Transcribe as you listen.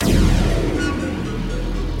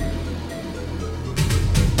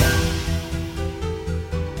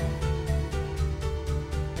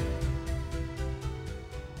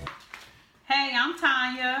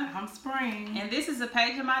I'm Spring. And this is a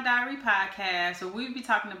Page in My Diary podcast where we'll be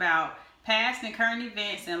talking about past and current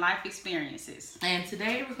events and life experiences. And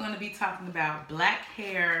today we're going to be talking about black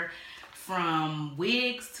hair from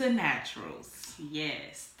wigs to naturals.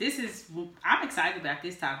 Yes. I'm excited about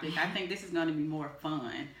this topic. I think this is going to be more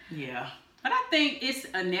fun. Yeah. But I think it's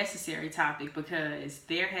a necessary topic because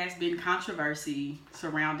there has been controversy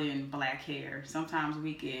surrounding black hair. Sometimes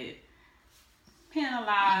we get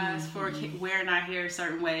penalized for wearing our hair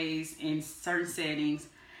certain ways in certain settings.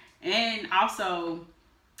 And also,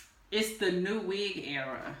 it's the new wig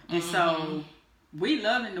era. And so, we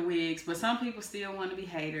loving the wigs, but some people still want to be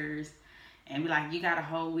haters and be like, you got a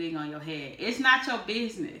whole wig on your head. It's not your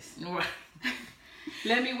business. Right.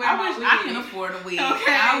 Let me wear my wig. I can afford a wig.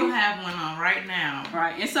 Okay. I will have one on right now.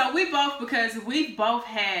 Right. And so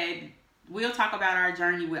we'll talk about our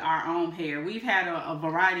journey with our own hair. We've had a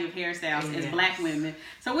variety of hairstyles as black women.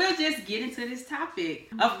 So we'll just get into this topic.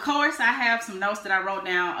 Of course, I have some notes that I wrote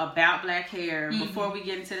down about black hair before we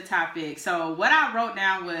get into the topic. So what I wrote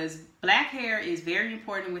down was black hair is very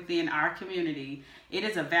important within our community. It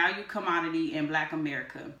is a valued commodity in Black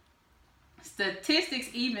America. Statistics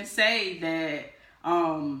even say that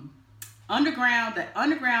the underground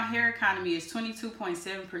hair economy is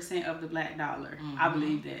 22.7% of the black dollar. I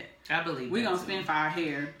believe that. I believe we're going to spend for our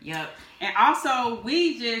hair. Yep. And also,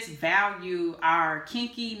 we just value our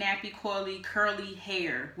kinky, nappy, coily, curly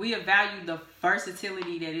hair. We value the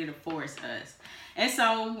versatility that it affords us. And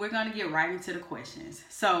so, we're going to get right into the questions.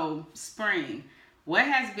 So, Spring, what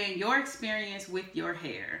has been your experience with your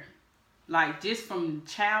hair? Like, just from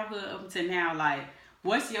childhood up to now, like,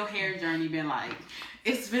 what's your hair journey been like?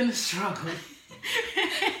 It's been a struggle.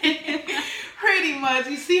 Pretty much.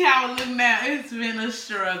 You see how it look now. It's been a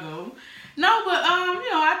struggle. No, but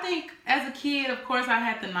I think as a kid, of course, I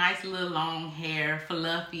had the nice little long hair,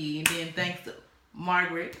 fluffy, and then thanks to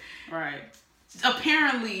Margaret, right?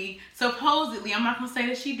 Supposedly, I'm not gonna say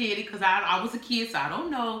that she did it because I was a kid, so I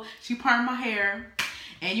don't know. She permed my hair,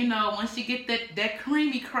 and once you get that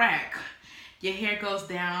creamy crack, your hair goes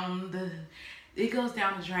down the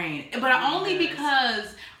drain. But only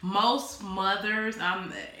because most mothers,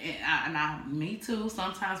 me too,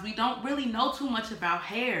 sometimes we don't really know too much about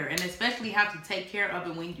hair, and especially how to take care of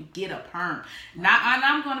it when you get a perm.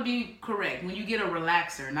 I'm going to be correct, when you get a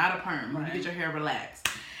relaxer, not a perm, when you get your hair relaxed.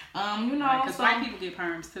 Because white people get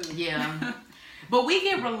perms too. Yeah. But we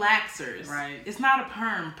get relaxers. Right. It's not a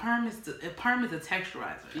perm. Perm is a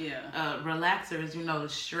texturizer. Yeah. Relaxer is, to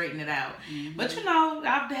straighten it out. But,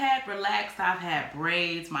 I've had relaxed. I've had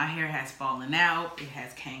braids. My hair has fallen out. It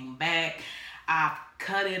has came back. I've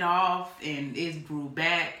cut it off and it's grew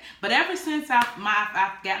back. But ever since I've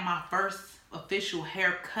got my first official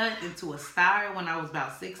haircut into a style when I was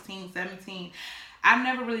about 16, 17, I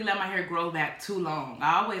never really let my hair grow back too long.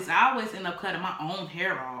 I always end up cutting my own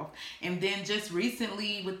hair off. And then just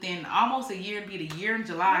recently, within almost a year, it'd be the year in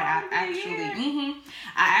July, I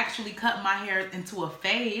actually cut my hair into a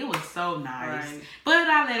fade. It was so nice. Right. But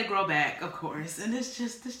I let it grow back, of course. And it's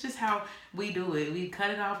just how we do it. We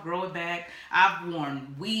cut it off, grow it back. I've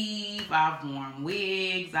worn weave, I've worn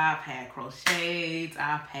wigs, I've had crochets,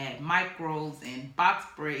 I've had micros and box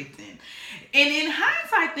braids. And in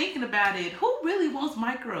hindsight, thinking about it, who really wants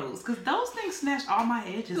micros? Because those things snatched all my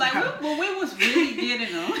edges out. We was really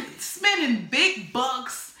getting them. Spending big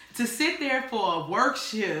bucks to sit there for a work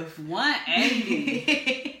shift.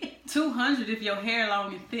 $180. $200 if your hair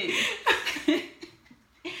long and thick.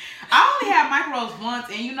 I only had micros once,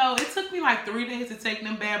 and it took me like 3 days to take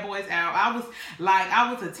them bad boys out. I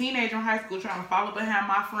was a teenager in high school trying to follow behind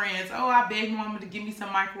my friends. Oh, I begged mama to give me some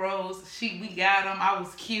micros. We got them. I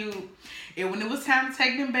was cute. And when it was time to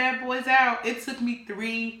take them bad boys out, it took me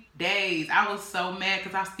 3 days. I was so mad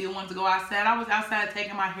because I still wanted to go outside. I was outside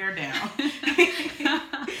taking my hair down.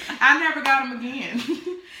 I never got them again.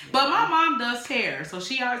 But my mom does hair, so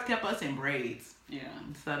she always kept us in braids. Yeah.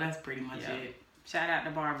 So that's pretty much it. Shout out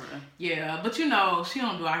to Barbara. Yeah, but she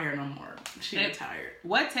don't do our hair no more. She retired.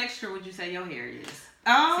 What texture would you say your hair is?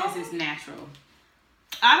 Since it's natural.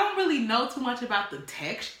 I don't really know too much about the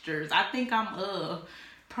textures. I think I'm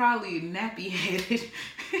probably nappy headed.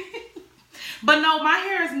 But no, my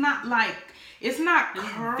hair is not like, it's not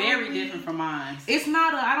curly. Very different from mine. It's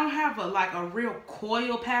not I don't have a real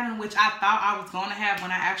coil pattern, which I thought I was going to have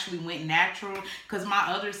when I actually went natural. Because my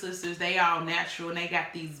other sisters, they all natural and they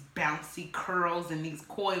got these bouncy curls and these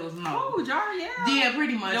coils. No. Oh, Jar, yeah. Yeah,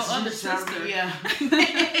 pretty much. Your other sister. Yeah.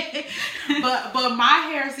 but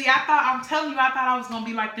my hair, see, I'm telling you, I thought I was going to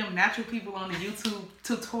be like them natural people on the YouTube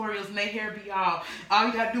tutorials and their hair be all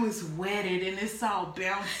you got to do is wet it and it's all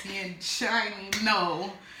bouncy and shiny.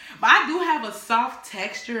 No. But I do have a soft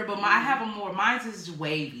texture, but I have a more, mine's is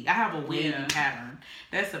wavy. I have a wavy pattern.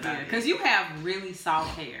 That's about it. Because you have really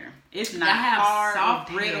soft hair. It's not hard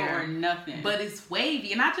soft or brittle or nothing. But it's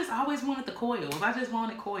wavy. And I just always wanted the coils. I just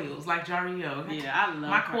wanted coils like Jario. Yeah, I love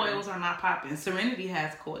my coils are not popping. Serenity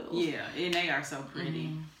has coils. Yeah, and they are so pretty.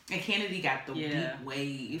 Mm-hmm. And Kennedy got the deep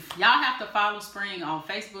wave. Y'all have to follow Spring on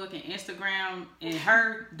Facebook and Instagram. And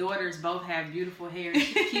her daughters both have beautiful hair.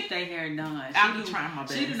 She keep their hair done. I'll be trying my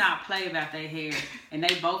best. She do not play about their hair. And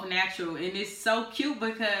they both natural. And it's so cute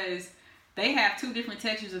because they have two different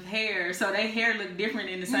textures of hair, so their hair look different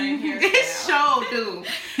in the same hairstyle. It sure do.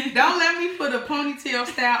 Don't let me put a ponytail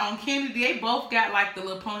style on Kennedy. They both got like the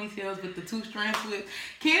little ponytails with the 2 strands with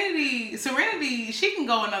Kennedy. Serenity, she can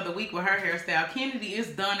go another week with her hairstyle. Kennedy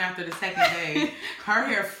is done after the second day. Her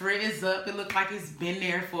hair frizz up. It looks like it's been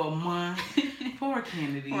there for a month. Poor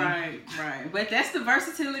Kennedy. Right. But that's the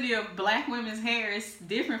versatility of black women's hair. It's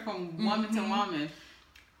different from woman to woman.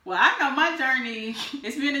 Well, I know my journey,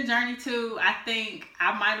 it's been a journey too. I think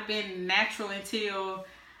I might have been natural until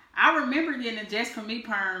I remember getting a Just For Me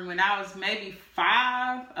perm when I was maybe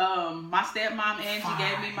 5. My stepmom Angie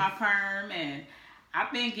gave me my perm, and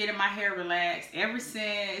I've been getting my hair relaxed ever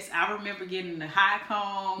since. I remember getting the high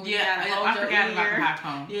comb. Yeah, I forgot about the high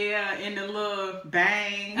comb. Yeah, and the little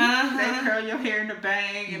bang. They curl your hair in the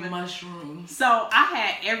bang. And the mushroom. So I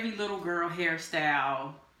had every little girl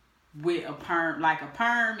hairstyle with a perm,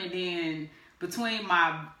 and then between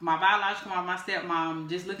my biological mom, my stepmom,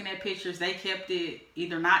 just looking at pictures, they kept it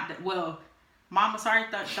either not, well, mama, sorry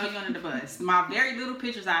to throw you under the bus. My very little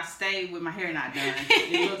pictures, I stayed with my hair not done,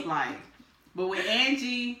 it looked like. But with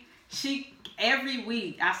Angie, she, every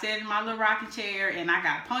week, I sat in my little rocking chair and I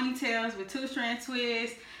got ponytails with 2-strand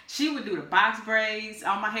twists. She would do the box braids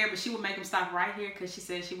on my hair, but she would make them stop right here because she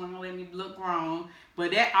said she wasn't going to let me look grown.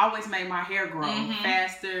 But that always made my hair grow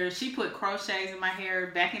faster. She put crochets in my hair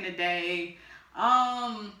back in the day.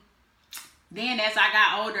 Then as I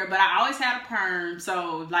got older, but I always had a perm.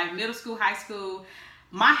 So like middle school, high school,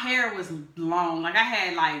 my hair was long. Like I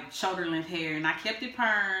had like shoulder length hair and I kept it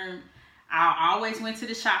perm. I always went to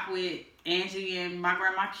the shop with Angie and my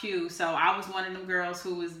grandma Q. So I was one of them girls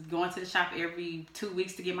who was going to the shop every 2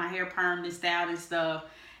 weeks to get my hair permed and styled and stuff.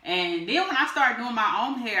 And then when I started doing my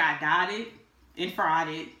own hair, I dyed it and fried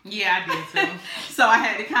it. Yeah, I did too. So I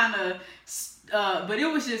had to kind of, but it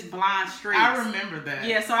was just blonde streaks. I remember that.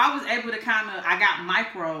 Yeah, so I was able to kind of, I got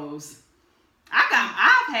micros.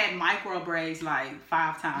 I've had micro braids like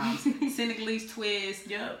 5 times. Senegalese twist,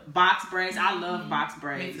 box braids. I love box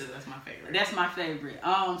braids. Me too. That's my favorite. That's my favorite.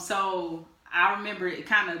 So I remember it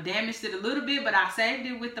kind of damaged it a little bit, but I saved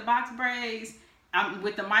it with the box braids,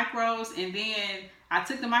 with the micros, and then I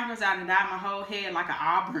took the micros out and dyed my whole head like an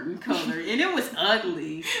auburn color, and it was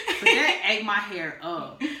ugly, but that ate my hair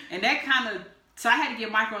up, and that kind of, so I had to get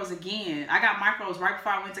micros again. I got micros right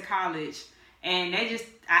before I went to college. And I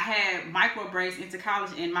had micro braids into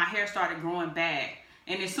college and my hair started growing back.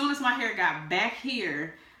 And as soon as my hair got back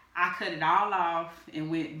here, I cut it all off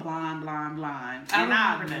and went blonde. And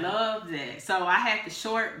I loved that. So I had the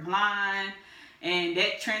short blonde and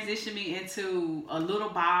that transitioned me into a little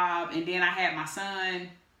bob. And then I had my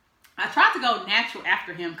son. I tried to go natural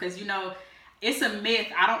after him because, you know, it's a myth.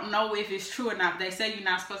 I don't know if it's true or not. They say you're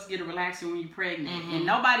not supposed to get a relaxer when you're pregnant. And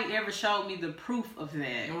nobody ever showed me the proof of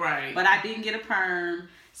that. Right. But I didn't get a perm.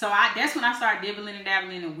 So that's when I started dibbling and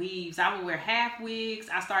dabbling in weaves. I would wear half wigs.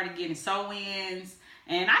 I started getting sew-ins.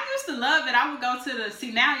 And I used to love it. I would go to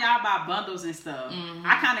now y'all buy bundles and stuff.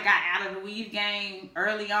 I kind of got out of the weave game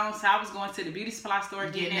early on. So I was going to the beauty supply store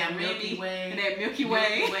getting that Milky Way. And that Milky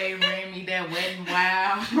Way. Remy, that Wet n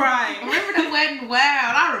Wild. Right. Remember the Wet n Wild?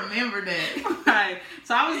 I remember that. Right.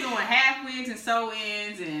 So I was doing half wigs and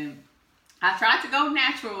sew-ins. And I tried to go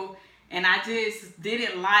natural. And I just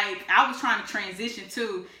didn't like, I was trying to transition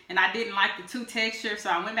too. And I didn't like the 2 texture. So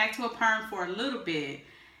I went back to a perm for a little bit.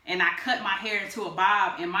 And I cut my hair into a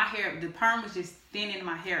bob, and my hair, the perm was just thinning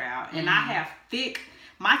my hair out. And I have thick,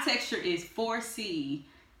 my texture is 4C,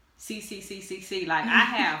 C. Like I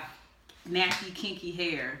have nasty, kinky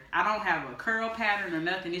hair. I don't have a curl pattern or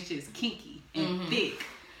nothing. It's just kinky and thick.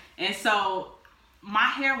 And so my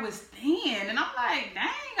hair was thin, and I'm like, dang,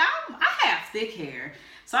 I have thick hair.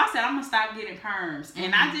 So I said, I'm gonna stop getting perms.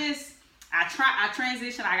 And I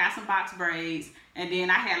transitioned. I got some box braids. And then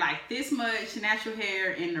I had like this much natural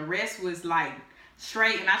hair and the rest was like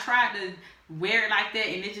straight. And I tried to wear it like that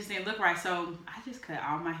and it just didn't look right. So I just cut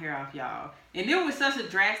all my hair off, y'all. And it was such a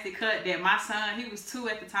drastic cut that my son, he was 2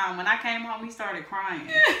 at the time. When I came home, he started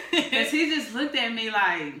crying. Because he just looked at me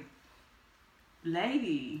like,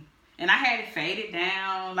 lady. and I had it faded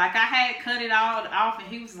down. Like, I had cut it all off, and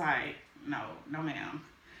he was like, no ma'am.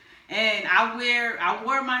 And I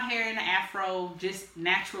wore my hair in an afro, just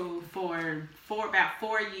natural for about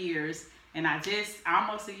 4 years, and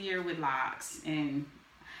almost a year with locks, and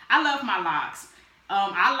I love my locks.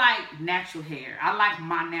 I like natural hair. I like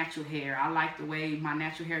my natural hair. I like the way my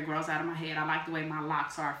natural hair grows out of my head. I like the way my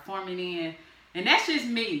locks are forming in. And that's just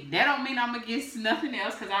me. That don't mean I'm against nothing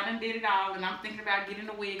else, because I done did it all, and I'm thinking about getting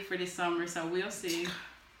a wig for this summer, so we'll see.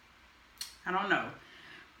 I don't know.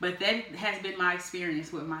 But that has been my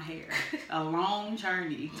experience with my hair. A long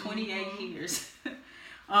journey, 28 years.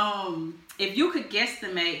 If you could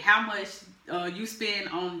guesstimate how much you spend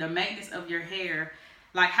on the maintenance of your hair,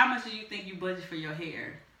 like, how much do you think you budget for your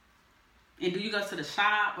hair? And do you go to the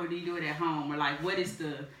shop, or do you do it at home? Or, like, what does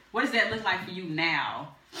that look like for you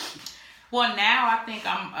now? Well, now I think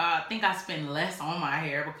I spend less on my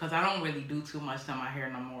hair, because I don't really do too much to my hair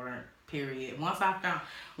no more. Period. Once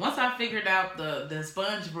I figured out the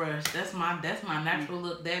sponge brush, that's my natural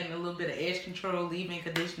look. That and a little bit of edge control, leave-in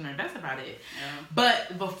conditioner. That's about it. Yeah.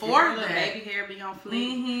 But before that, baby hair be on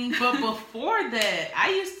fleek. But before that, I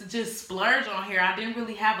used to just splurge on hair. I didn't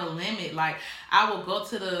really have a limit. Like, I would go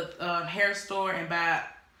to the hair store and buy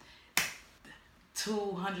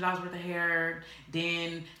 $200 worth of hair,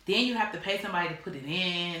 then you have to pay somebody to put it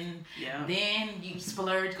in. Yeah. Then you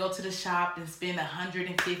splurge, go to the shop and spend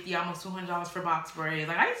 $150, almost $200 for box braids.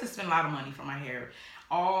 Like, I used to spend a lot of money for my hair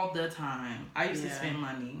all the time. I used to spend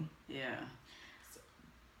money. Yeah. So,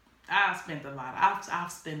 I spent a lot.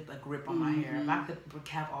 I've spent a grip on my hair. If I could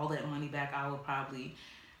have all that money back, I would probably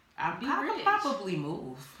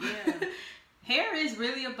move. Yeah. Hair is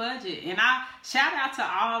really a budget, and I shout out to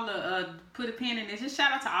all the put a pin in this. Just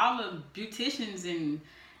shout out to all the beauticians, and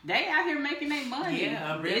they out here making their money.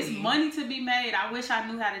 Yeah, really. It's money to be made. I wish I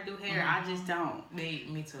knew how to do hair. I just don't.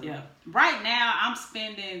 Me too. Yeah. Right now, I'm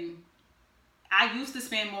spending. I used to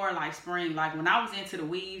spend more like spring, like when I was into the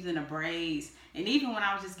weaves and the braids, and even when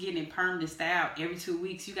I was just getting it permed and styled every 2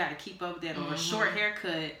 weeks, you got to keep up with that, or a short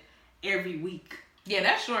haircut every week. Yeah,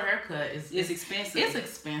 that short haircut is expensive. It's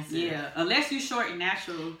expensive. Yeah, unless you short and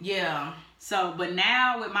natural. Yeah. So, but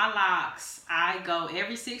now with my locks, I go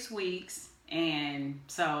every 6 weeks, and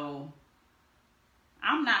so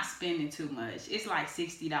I'm not spending too much. It's like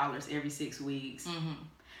 $60 every 6 weeks,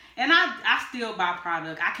 and I still buy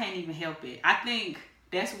product. I can't even help it. I think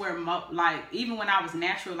that's where like, even when I was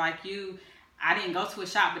natural like you, I didn't go to a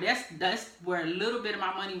shop, but that's where a little bit of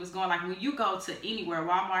my money was going. Like, when you go to anywhere,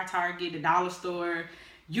 Walmart, Target, the dollar store,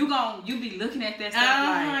 you be looking at that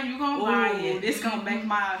stuff like, you gonna buy it. This gonna make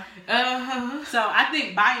my So I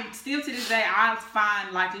think still to this day, I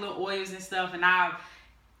find like little oils and stuff, and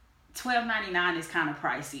 $12.99 is kind of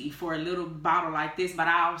pricey for a little bottle like this, but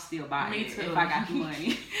I'll still buy it if I got the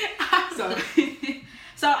money.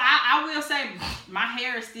 So I will say my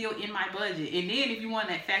hair is still in my budget. And then if you want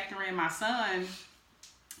to factor in my son,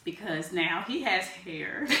 because now he has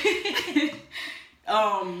hair.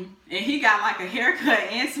 And he got like a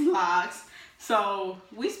haircut and some locks. So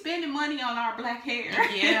we spending money on our black hair.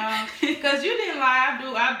 Yeah. Because you didn't lie.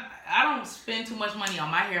 I don't spend too much money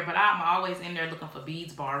on my hair, but I'm always in there looking for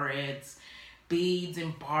beads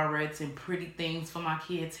and barrettes and pretty things for my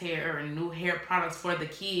kids' hair and new hair products for the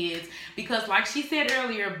kids, because like she said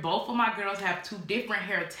earlier, both of my girls have 2 different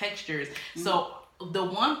hair textures. So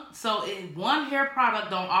one hair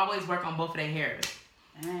product don't always work on both of their hairs.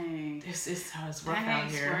 Dang. It's how it's rough out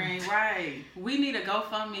here. Spring, right. We need a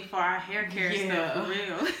GoFundMe for our hair care stuff, for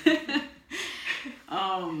real.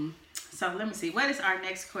 So let me see. What is our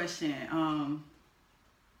next question?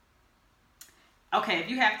 Okay, if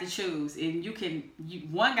you have to choose, and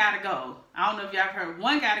one gotta go. I don't know if y'all heard.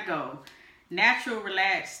 One gotta go. Natural,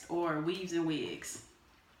 relaxed, or weaves and wigs.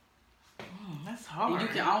 That's hard. And you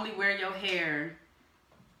can only wear your hair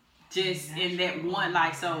just in that one.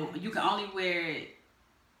 Like, so you can only wear it.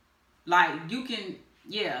 Like, you can,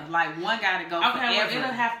 like one gotta go forever. Well,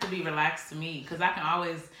 it'll have to be relaxed to me, because I can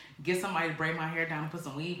always get somebody to braid my hair down and put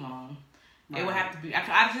some weave on. Right. It would have to be.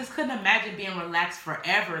 I just couldn't imagine being relaxed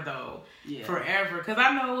forever, though. Yeah. Forever. Because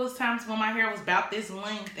I know it was times when my hair was about this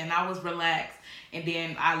length and I was relaxed. And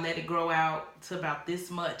then I let it grow out to about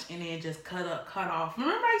this much and then just cut off.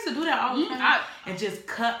 Remember, I used to do that all the time? And just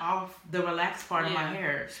cut off the relaxed part of my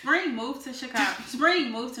hair. Spring moved to Chicago.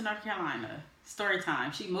 Spring moved to North Carolina. Story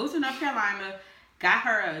time. She moved to North Carolina. Got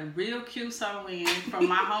her a real cute sew-in from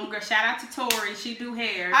my homegirl. Shout out to Tori. She do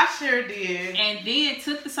hair. I sure did. And then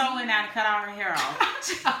took the sew-in out and cut all her hair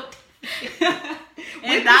off.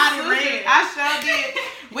 And dyed it red. I sure did.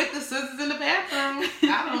 With the scissors in the bathroom.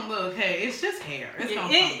 I don't look. Hey, it's just just hair. It's gonna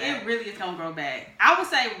come back. It really is gonna grow back. I would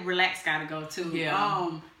say relax gotta go too.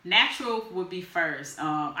 Yeah. Natural would be first.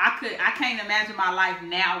 I can't imagine my life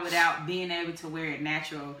now without being able to wear it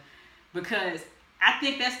natural, because I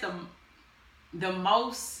think that's the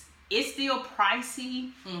most. It's still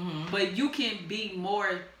pricey, but you can be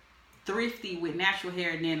more thrifty with natural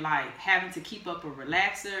hair than like having to keep up a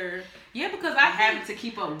relaxer. Yeah, because having to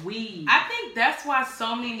keep up weave. I think that's why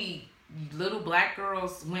so many little black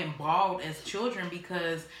girls went bald as children,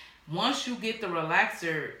 because once you get the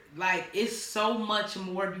relaxer, like, it's so much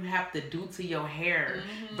more you have to do to your hair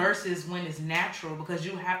versus when it's natural, because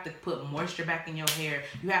you have to put moisture back in your hair.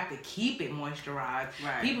 You have to keep it moisturized.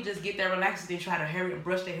 Right. People just get their relaxers and try to hurry and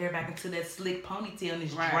brush their hair back into that slick ponytail, and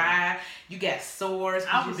it's dry. You got sores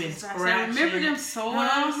because you've been scratching. Remember them sores?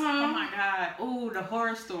 Oh my God. Ooh, the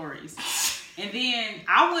horror stories. And then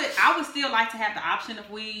I would still like to have the option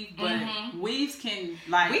of weave, but weaves can,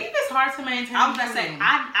 like, weave is hard to maintain. I was gonna say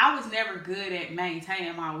I was never good at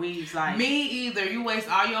maintaining my weaves. Like, me either. You waste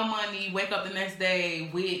all your money, wake up the next day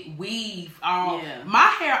with weave all. Yeah.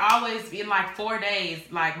 My hair always in like 4 days,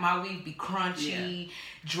 like my weave be crunchy,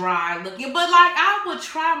 dry looking, but like I would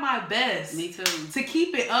try my best. Me too. To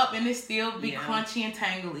keep it up and it still be crunchy and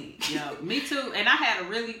tangly. Yeah, me too. And I had a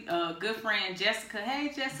really good friend, Jessica.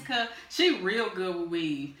 Hey, Jessica. She real good with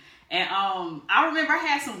weave. And I remember I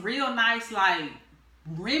had some real nice, like,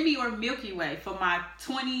 Remy or Milky Way for my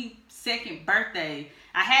 22nd birthday.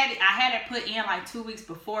 I had it put in like 2 weeks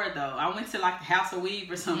before though. I went to like the House of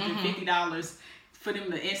Weave or something, $50 for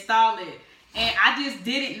them to install it. And I just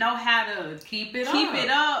didn't know how to keep it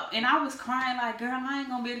up. And I was crying like, girl, I ain't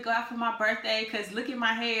gonna be able to go out for my birthday because look at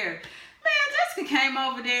my hair. Man, Jessica came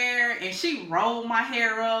over there and she rolled my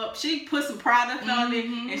hair up. She put some product on it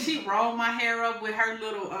and she rolled my hair up with her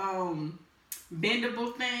little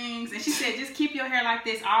bendable things. And she said, just keep your hair like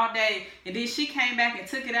this all day. And then she came back and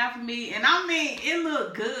took it out for me. And I mean, it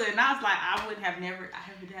looked good. And I was like, I would have never.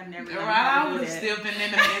 Right, I would have still been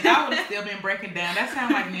in the mix. I would have still been breaking down. That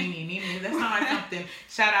sounds like Nene. That sounds like something.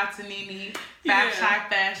 Shout out to Nene. Fab Shy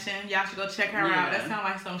Fashion. Y'all should go check her out. That sounds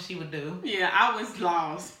like something she would do. Yeah, I was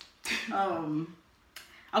lost.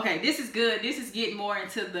 Okay, this is good. This is getting more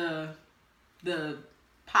into the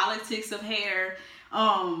politics of hair.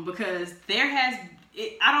 Because there has,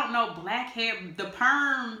 I don't know, black hair, the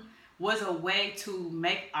perm was a way to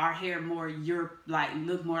make our hair more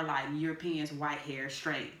look more like Europeans' white hair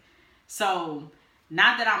straight. So,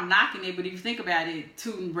 not that I'm knocking it, but if you think about it,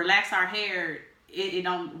 to relax our hair,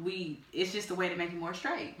 it's just a way to make it more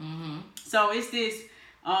straight. So it's this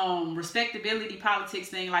respectability politics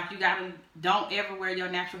thing, like don't ever wear your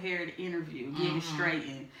natural hair to interview, get it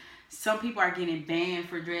straightened. Some people are getting banned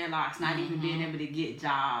for dreadlocks, not even being able to get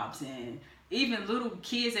jobs. And even little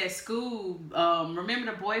kids at school, remember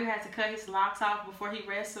the boy who had to cut his locks off before he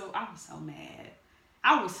wrestled? I was so mad.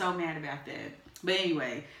 I was so mad about that. But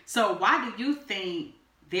anyway, so why do you think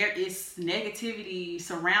there is negativity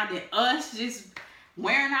surrounding us just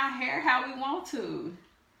wearing our hair how we want to?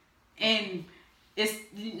 And it's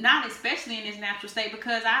not especially in this natural state,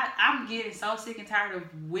 because I'm getting so sick and tired of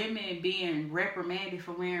women being reprimanded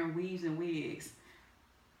for wearing weaves and wigs.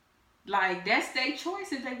 Like, that's their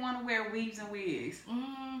choice if they want to wear weaves and wigs.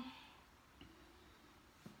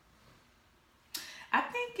 I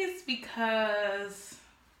think it's because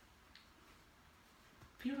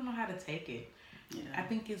people don't know how to take it. Yeah. I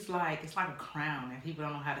think it's like a crown and people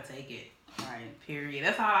don't know how to take it. Right. Period.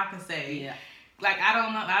 That's all I can say. Yeah. Like, I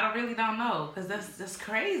don't know. I really don't know, because that's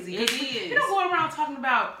crazy. It is. You don't go around talking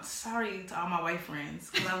about, sorry to all my white friends,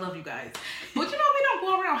 because I love you guys. But we don't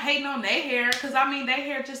go around hating on their hair, because I mean, their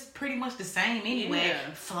hair just pretty much the same anyway.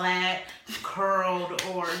 Yeah. Flat, curled,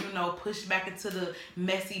 or pushed back into the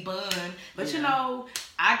messy bun. But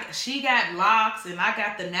she got locks and I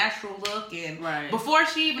got the natural look, and before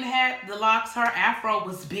she even had the locks, her afro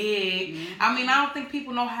was big. I mean, I don't think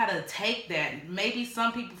people know how to take that. Maybe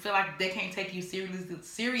some people feel like they can't take you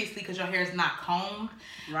seriously because your hair is not combed.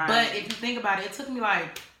 Right. But if you think about it, it took me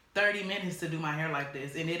like 30 minutes to do my hair like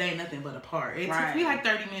this, and it ain't nothing but a part. It took me like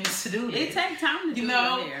 30 minutes to do this. It takes time to do your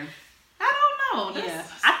hair. I don't know.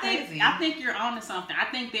 I think you're onto something. I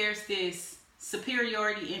think there's this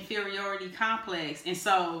superiority inferiority complex, and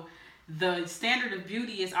so the standard of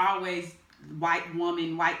beauty is always white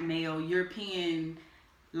woman, white male, European,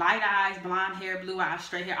 light eyes, blonde hair, blue eyes,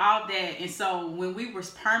 straight hair, all that. And so when we were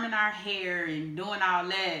perming our hair and doing all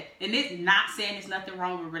that, and it's not saying there's nothing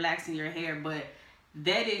wrong with relaxing your hair, but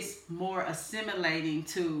that is more assimilating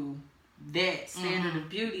to that standard of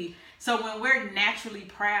beauty. So when we're naturally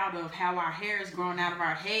proud of how our hair is growing out of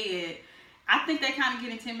our head, I think they kind of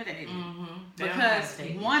get intimidated because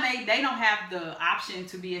one, they don't have the option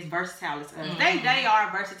to be as versatile as us. They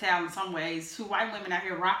are versatile in some ways. 2 white women out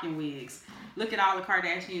here rocking wigs. Look at all the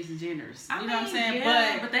Kardashians and Jenners. You know what I'm saying?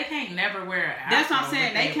 Yeah, but they can't never wear an afro. That's what I'm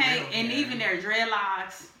saying. They can't, and even their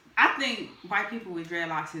dreadlocks. I think white people with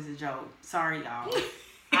dreadlocks is a joke. Sorry, y'all.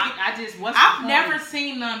 I just I've never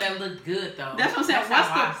seen none that look good though. That's what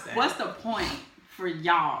I'm saying. What's the point for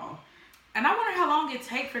y'all? And I wonder how long it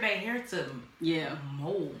take for their hair to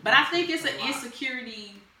mold. But I think it's an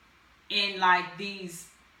insecurity in like these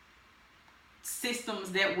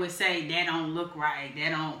systems that would say that don't look right,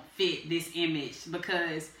 that don't fit this image,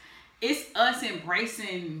 because it's us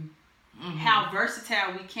embracing how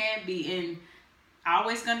versatile we can be. And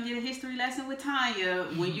always gonna get a history lesson with Tanya.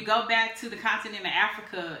 When you go back to the continent of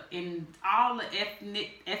Africa, in all the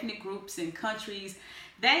ethnic groups and countries,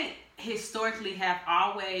 they historically have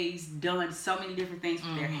always done so many different things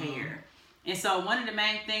with their hair. And so one of the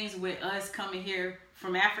main things with us coming here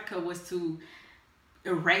from Africa was to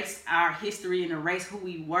erase our history and erase who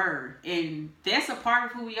we were. And that's a part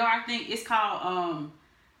of who we are. I think it's called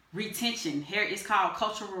retention. Hair is called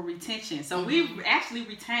cultural retention. So we've actually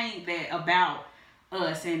retained that about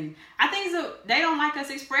us. And I think they don't like us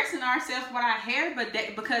expressing ourselves with our hair, but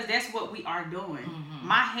because that's what we are doing.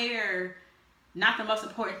 My hair, not the most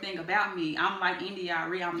important thing about me. I'm like India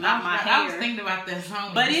Arie. I'm not my hair. I was thinking about that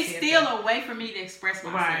song. But it's still a way for me to express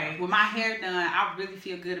myself. Right. With my hair done, I really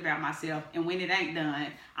feel good about myself. And when it ain't done,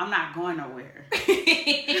 I'm not going nowhere.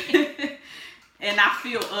 And I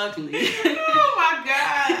feel ugly. Oh my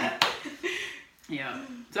God. Yeah.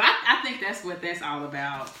 So I think that's what that's all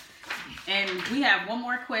about. And we have one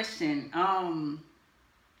more question.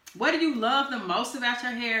 What do you love the most about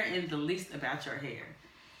your hair and the least about your hair?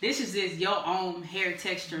 This is just your own hair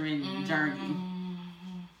texturing journey.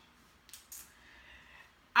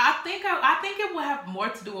 I think it will have more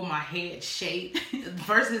to do with my head shape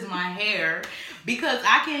versus my hair, because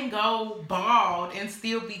I can go bald and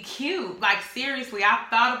still be cute. Like seriously, I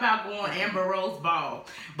thought about going Amber Rose bald,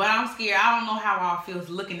 but I'm scared. I don't know how I feels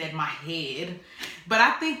looking at my head. But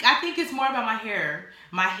I think it's more about my hair,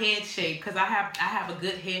 my head shape, because I have a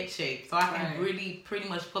good head shape, so I can really pretty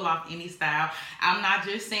much pull off any style. I'm not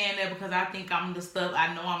just saying that because I think I'm the stuff.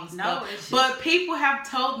 I know I'm the stuff. But people have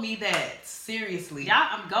told me that, seriously.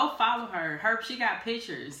 Y'all, go follow her. She got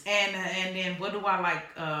pictures. And then what do I like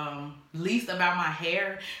least about my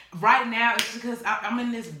hair? Right now, it's because I'm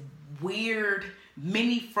in this weird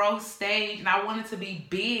mini fro stage, and I want it to be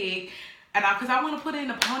big. And because I want to put it in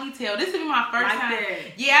a ponytail. This will be my first time. That.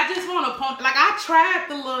 Yeah, I just want a ponytail. Like I tried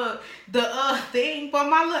the thing, but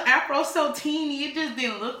my little afro so teeny, it just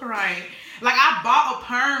didn't look right. Like I bought a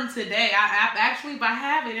perm today. I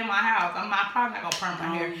have it in my house. I'm probably not gonna perm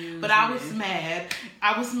my hair, but I was mad.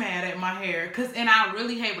 I was mad at my hair and I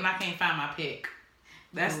really hate when I can't find my pick.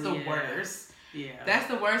 That's the worst. Yeah, that's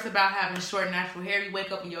the worst about having short natural hair. You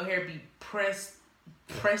wake up and your hair be pressed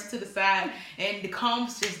to the side, and the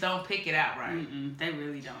combs just don't pick it out right. They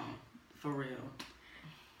really don't, for real.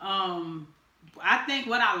 I think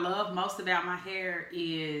what I love most about my hair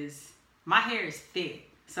is thick.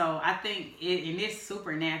 So I think it's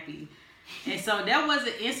super nappy, and so that was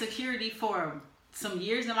an insecurity for some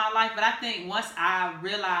years in my life. But I think once I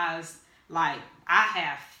realized like I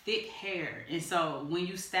have thick hair, and so when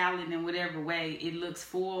you style it in whatever way, it looks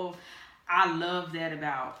full. I love that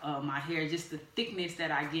about my hair, just the thickness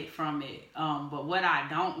that I get from it. But what I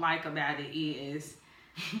don't like about it is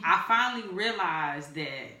I finally realized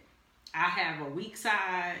that I have a weak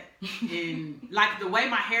side. And like the way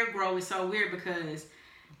my hair grows is so weird because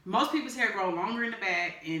most people's hair grow longer in the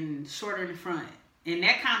back and shorter in the front. And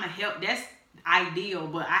that kind of that's ideal,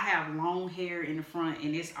 but I have long hair in the front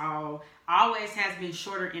and it's always has been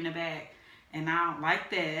shorter in the back. And I don't like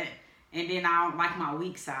that. And then I don't like my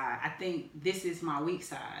weak side. I think this is my weak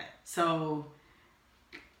side. So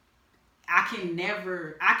I'm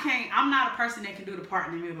not a person that can do the part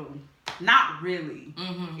in the middle. Not really.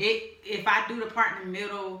 If I do the part in the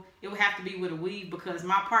middle, it would have to be with a weave because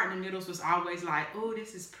my part in the middle was always like, oh,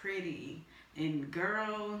 this is pretty. And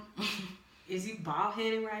girl, is you bald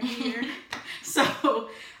headed right here? So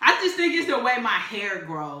I just think it's the way my hair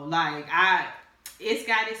grows. Like it's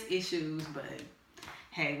got its issues, but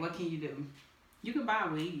hey, what can you do? You can buy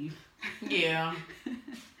a weave. Yeah.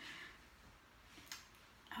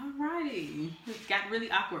 Alrighty. It got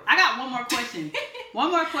really awkward. I got one more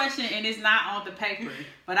question. And it's not on the paper.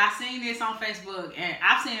 But I seen this on Facebook and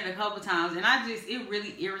I've seen it a couple times and it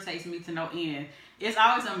really irritates me to no end. It's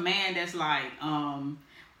always a man that's like,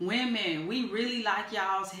 women, we really like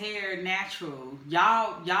y'all's hair natural.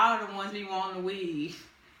 Y'all the ones we want to weave.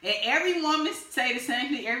 And every woman say the same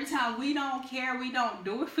thing. Every time, we don't care, we don't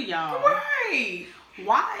do it for y'all. Right.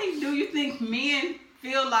 Why do you think men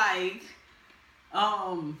feel like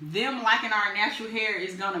them liking our natural hair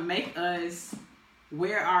is gonna make us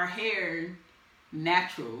wear our hair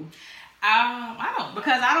natural?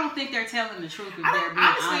 Because I don't think they're telling the truth. If they're being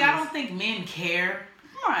honest. I don't think men care.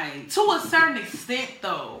 Right. To a certain extent,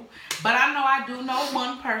 though. But I do know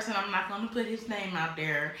one person. I'm not going to put his name out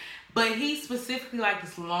there. But he specifically like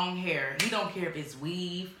this long hair. He don't care if it's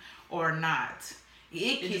weave or not.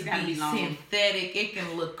 It can be synthetic. It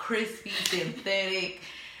can look crispy, synthetic.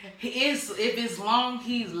 If it's long,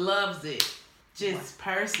 he loves it. Just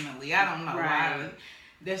personally. I don't know why.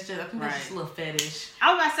 That's just, I think that's just a little fetish.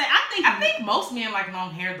 I was about to say, I think most men like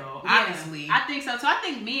long hair though, honestly. I think so too. I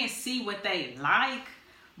think men see what they like,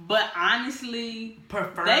 but honestly,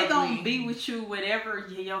 preferably, they gonna be with you whatever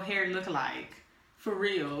your hair look like. For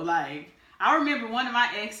real. Like, I remember one of my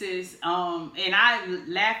exes, and I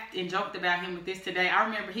laughed and joked about him with this today. I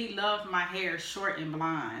remember he loved my hair short and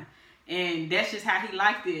blonde. And that's just how he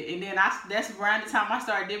liked it. And then that's around the time I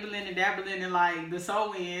started dibbling and dabbling in like the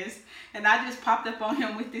sew-ins. And I just popped up on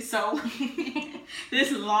him with this sew-in.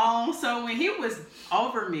 This long sew-in. He was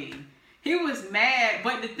over me. He was mad.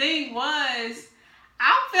 But the thing was,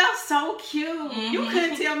 I felt so cute. Mm-hmm. You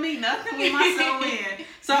couldn't tell me nothing with my sew-in.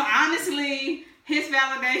 So honestly, his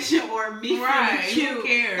validation or me feeling cute. Who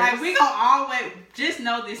cares? Like, we gonna always just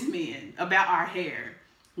know this, men, about our hair.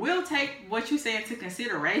 We'll take what you say into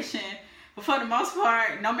consideration, but for the most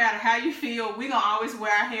part, no matter how you feel, we're going to always wear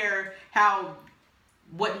our hair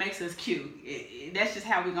what makes us cute. That's just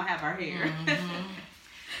how we're going to have our hair. Mm-hmm.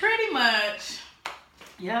 Pretty much.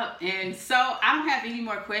 Yep. And so I don't have any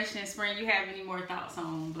more questions. Spring, you have any more thoughts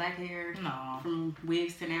on black hair? No. From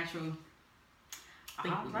wigs to natural? I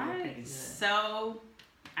think all right. So,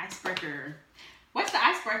 icebreaker. What's the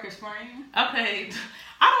icebreaker, Spring? Okay.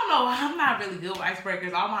 I don't know. I'm not really good with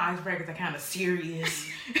icebreakers. All my icebreakers are kind of serious.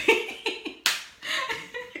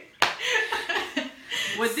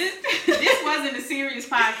 Well, this wasn't a serious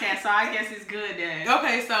podcast, so I guess it's good then.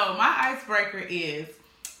 Okay, so my icebreaker is,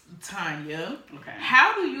 Tanya, okay,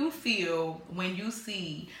 how do you feel when you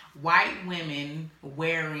see white women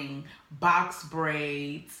wearing box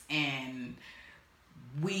braids and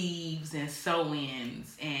weaves and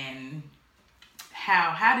sew-ins, and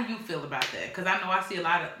how do you feel about that? Because I know I see a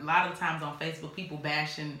lot of times on Facebook people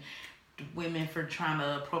bashing women for trying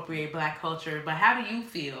to appropriate black culture, but how do you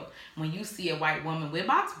feel when you see a white woman with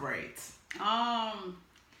box braids?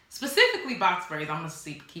 Specifically box braids. I'm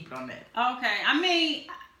gonna keep it on that. Okay, I mean,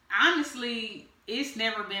 honestly, it's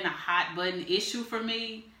never been a hot button issue for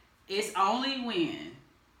me. It's only when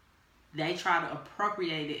they try to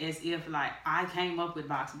appropriate it as if like I came up with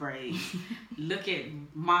box braids. Look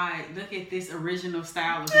at this original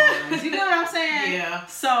style of mine. You know what I'm saying? Yeah.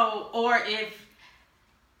 So, or if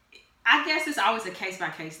I guess it's always a case by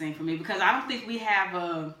case thing for me, because I don't think we have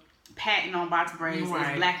a patent on box braids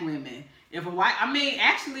as black women. If a white, I mean,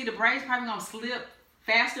 actually the braids probably gonna slip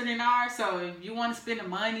faster than ours. So if you want to spend the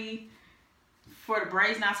money for the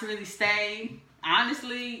braids not to really stay,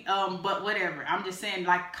 honestly, but whatever. I'm just saying,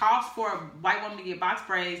 like, cost for a white woman to get box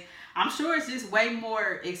braids, I'm sure it's just way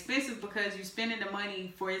more expensive because you're spending the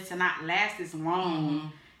money for it to not last as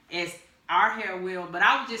long as our hair will. But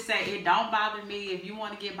I would just say it don't bother me. If you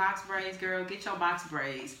want to get box braids, girl, get your box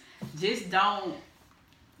braids. Just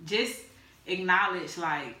acknowledge,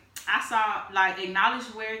 like, acknowledge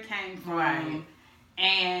where it came from. Right.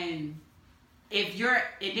 And if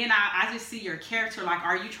then I just see your character, like,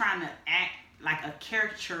 are you trying to act like a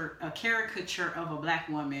caricature of a black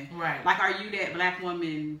woman? Right. Like, are you that black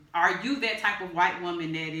woman? Are you that type of white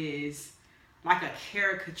woman that is like a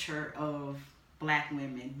caricature of black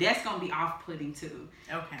women? That's gonna be off-putting too.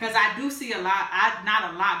 Okay. Because I do see a lot.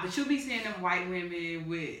 Not a lot, but you'll be seeing them white women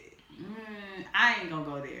with. I ain't gonna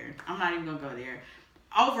go there. I'm not even gonna go there.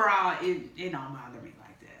 Overall, it don't bother me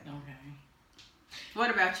like that. Okay. What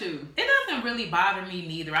about you? It doesn't really bother me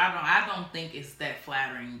neither. I don't think it's that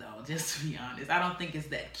flattering though, just to be honest. I don't think it's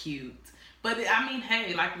that cute. But I mean,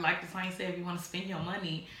 hey, like the sign said, if you want to spend your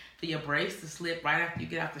money for your braids to slip right after you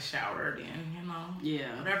get out the shower, then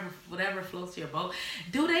whatever floats your boat.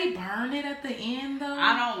 Do they burn it at the end though?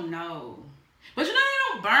 I don't know. But you know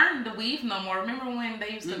they don't burn the weave no more. Remember when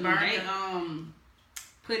they used to burn it?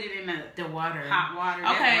 Put it in the water, hot water.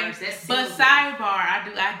 Okay, but sidebar,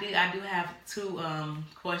 I do have two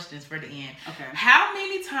questions for the end. Okay, how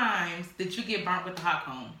many times did you get burnt with the hot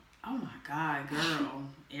comb? Oh my God, girl!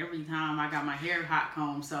 Every time I got my hair hot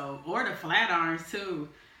comb, or the flat irons too.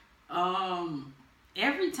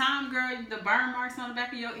 Every time, girl, the burn marks on the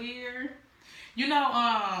back of your ear. You know,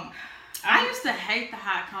 I used to hate the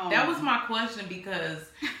hot comb. That was my question, because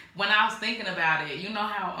when I was thinking about it, you know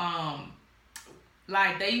how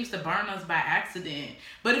like they used to burn us by accident.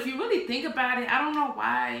 But if you really think about it, I don't know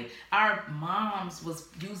why our moms was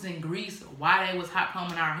using grease while they was hot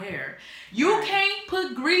combing our hair. You can't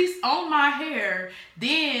put grease on my hair,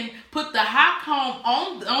 then put the hot comb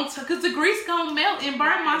on because the grease gonna melt and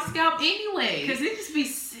burn my scalp anyway. Because it just be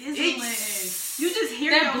sizzling. You just hear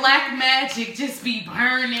that black magic just be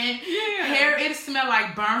burning. Yeah. Hair, it smell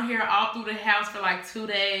like burnt hair all through the house for like 2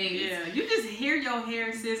 days. Yeah, you just hear your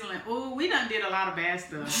hair sizzling. Ooh, we done did a lot of bad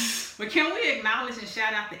stuff. But can we acknowledge and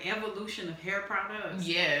shout out the evolution of hair products?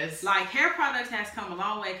 Yes. Like, hair products has come a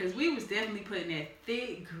long way, because we was definitely putting that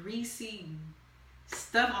thick, greasy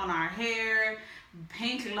stuff on our hair,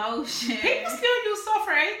 pink lotion. People still use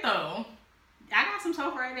Sulfur 8 though. I got some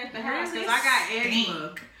Sulfur 8 at the house because I got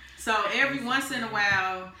eczema. So every once in a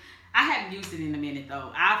while, I haven't used it in a minute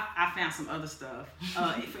though. I found some other stuff.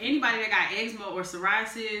 For anybody that got eczema or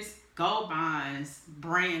psoriasis, Gold Bond's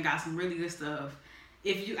brand got some really good stuff.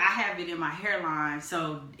 I have it in my hairline,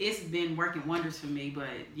 so it's been working wonders for me. But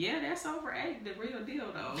yeah, that's Sulfur 8, the real deal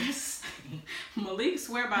though. Malik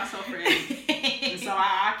swear by Sulfur 8, and so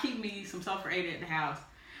I keep me some Sulfur 8 at the house.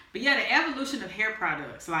 But yeah, the evolution of hair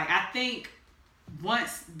products. Like, I think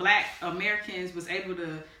once Black Americans was able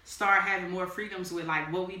to start having more freedoms with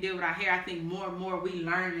like what we did with our hair, I think more and more we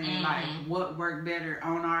learning like what worked better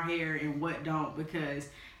on our hair and what don't. Because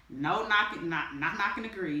not knocking the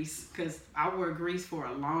grease, because I wore grease for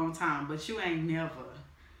a long time, but you ain't never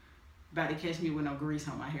about to catch me with no grease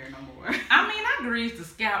on my hair no more. I mean, I grease the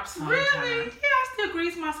scalp sometimes. Really? Yeah, I still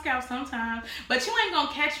grease my scalp sometimes, but you ain't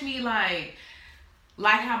gonna catch me like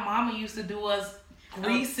how Mama used to do us.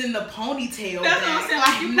 Greasing the ponytail. That's what I'm saying.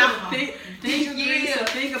 Like, you put a thing of grease, a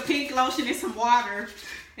thing of pink lotion, and some water,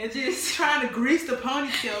 and just trying to grease the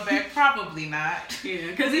ponytail back. Probably not.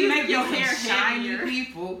 Yeah, because it make your hair shiny heavier.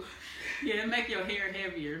 People. Yeah, it make your hair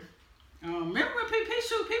heavier. Remember when people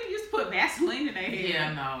used to put Vaseline in their hair?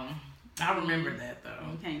 Yeah, no, I remember that though.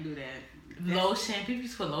 You can't do that. Lotion. People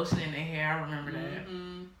used to put lotion in their hair. I remember that.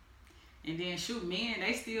 And then men,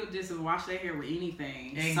 they still just wash their hair with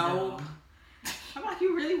anything. Ain't soap. no. I'm like,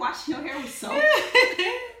 you really washing your hair with soap?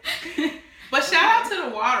 But shout out to the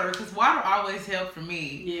water, because water always helped for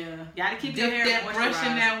me. Yeah, gotta keep your hair moisturized.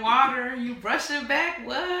 Brushing that water, you brush it back.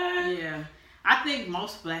 What? Yeah, I think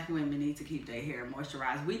most Black women need to keep their hair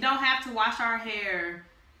moisturized. We don't have to wash our hair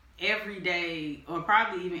every day, or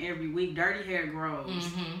probably even every week. Dirty hair grows,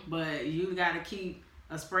 but you gotta keep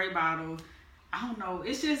a spray bottle. I don't know.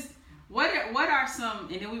 It's just what are some,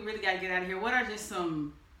 and then we really gotta get out of here. What are just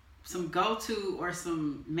some go-to or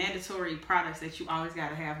some mandatory products that you always got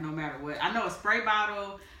to have no matter what? I know a spray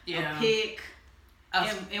bottle, a pick,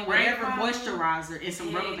 and whatever moisturizer, and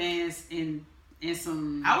some rubber bands, and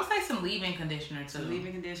some... I would say some leave-in conditioner, too. Some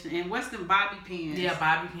leave-in conditioner. And what's them bobby pins? Yeah,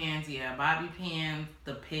 bobby pins. Yeah, bobby pins,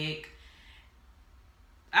 the pick.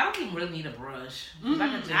 I don't even really need a brush.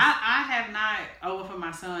 I have not, over for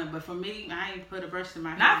my son, but for me, I ain't put a brush in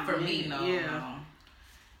my hair. Not for me, no. Yeah. No.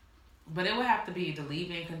 But it would have to be the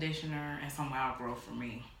leave-in conditioner and some wild growth for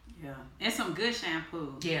me. Yeah. And some good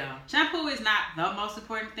shampoo. Yeah. Shampoo is not the most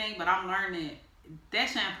important thing, but I'm learning that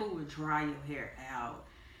shampoo will dry your hair out.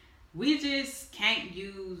 We just can't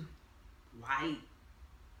use white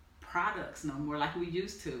products no more like we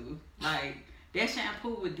used to. Like, that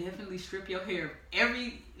shampoo would definitely strip your hair.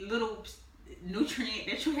 Every little nutrient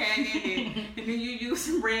that you had in it, and then you use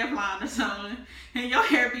some Revlon or something, and your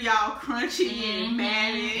hair be all crunchy and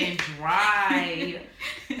matted and dry.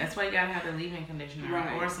 That's why you gotta have the leave-in conditioner,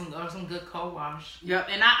 right? Or some good co-wash. Yep.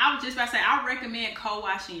 And I was just about to say, I recommend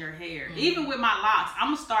co-washing your hair. Even with my locks,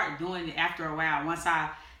 I'm gonna start doing it after a while once I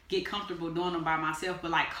get comfortable doing them by myself.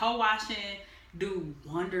 But like, co-washing do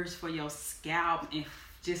wonders for your scalp and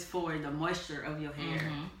just for the moisture of your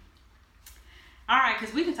hair. All right,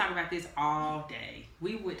 because we can talk about this all day.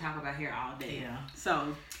 We would talk about hair all day. Yeah.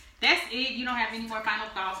 So that's it. You don't have any more final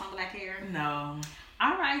thoughts on black hair? No.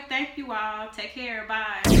 All right. Thank you all. Take care.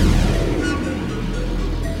 Bye.